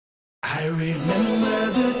I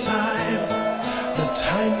remember the time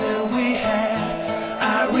that we had.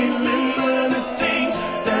 I remember the things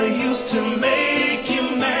that used to make you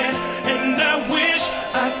mad. And I wish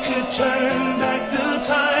I could turn back the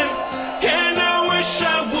time. And I wish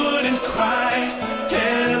I wouldn't cry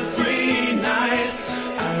every night.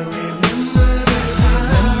 I remember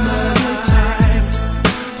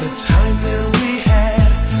the time that we had.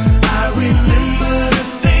 I remember the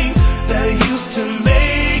things that used to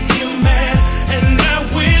make you mad. And I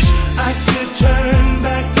wish I could turn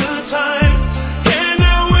back the time. And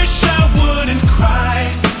I wish I wouldn't cry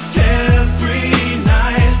every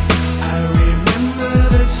night. I remember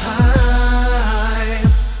the time.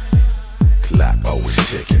 Clock always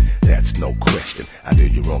ticking, that's no question. I knew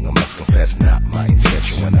you wrong, I must confess, not my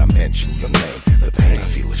intention. When I mention your name, the pain, I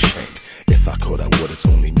feel ashamed. If I could, I would, it's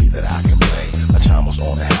only me that I can blame. My time was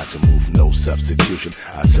on, I had to move, no substitution.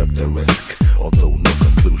 I took the risk, although no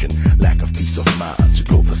conclusion. Lack of peace of mind to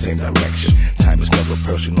go the same direction. Time is never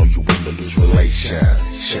personal, you win or lose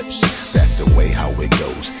relationships. That's the way how it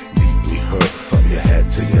goes. Deeply hurt from your head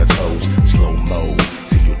to your toes. Slow mo,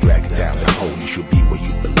 see you drag it down the hole. You should be where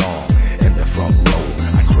you belong, in the front row.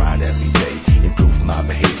 I cried every day, improve my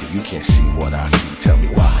behavior. You can't see what I see, tell me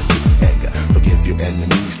why you anger. Forgive your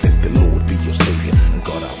enemies, let the Lord be your savior. And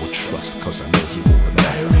God I will trust, cause I know he will remember.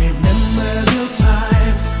 I remember the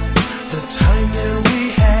time that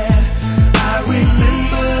we had. I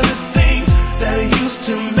remember the things that used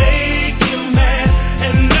to make you mad.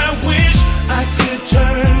 And I wish I could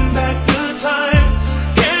turn back the time.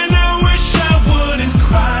 And I wish I wouldn't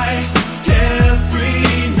cry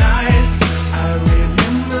every night. I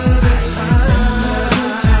remember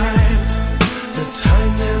the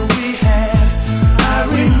time that we had. I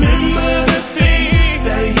remember the things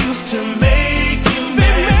that used to make you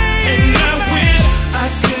mad. And I wish I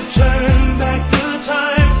could turn back the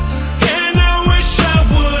time. And I wish I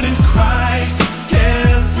wouldn't cry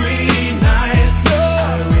every night.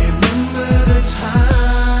 I remember the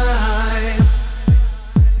time.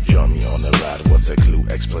 Join me on the ride, what's a clue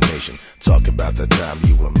explanation? Talk about the time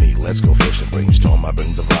you and me, let's go fishing. Brainstorm, I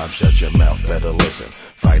bring the vibe, shut your mouth, better listen.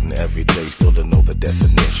 Fighting every day, still don't know the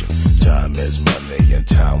definition. Time is money and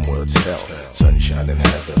time will tell. Sunshine in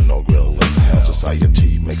heaven, no grill in hell.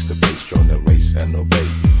 Society makes the base, join the race and obey.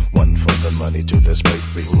 One for the money, two the space,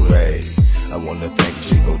 three hooray. I wanna thank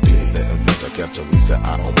G.O.D, the inventor, kept Lisa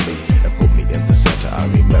eye on me and put me in the center. I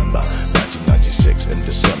remember 1996 in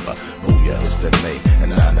December. Booyah is the name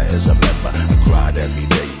and Nana is a member. I cried every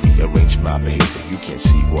day, rearranged my behavior. You can't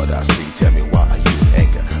see what I see, tell me why are you in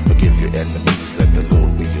anger? Forgive your enemies, let the Lord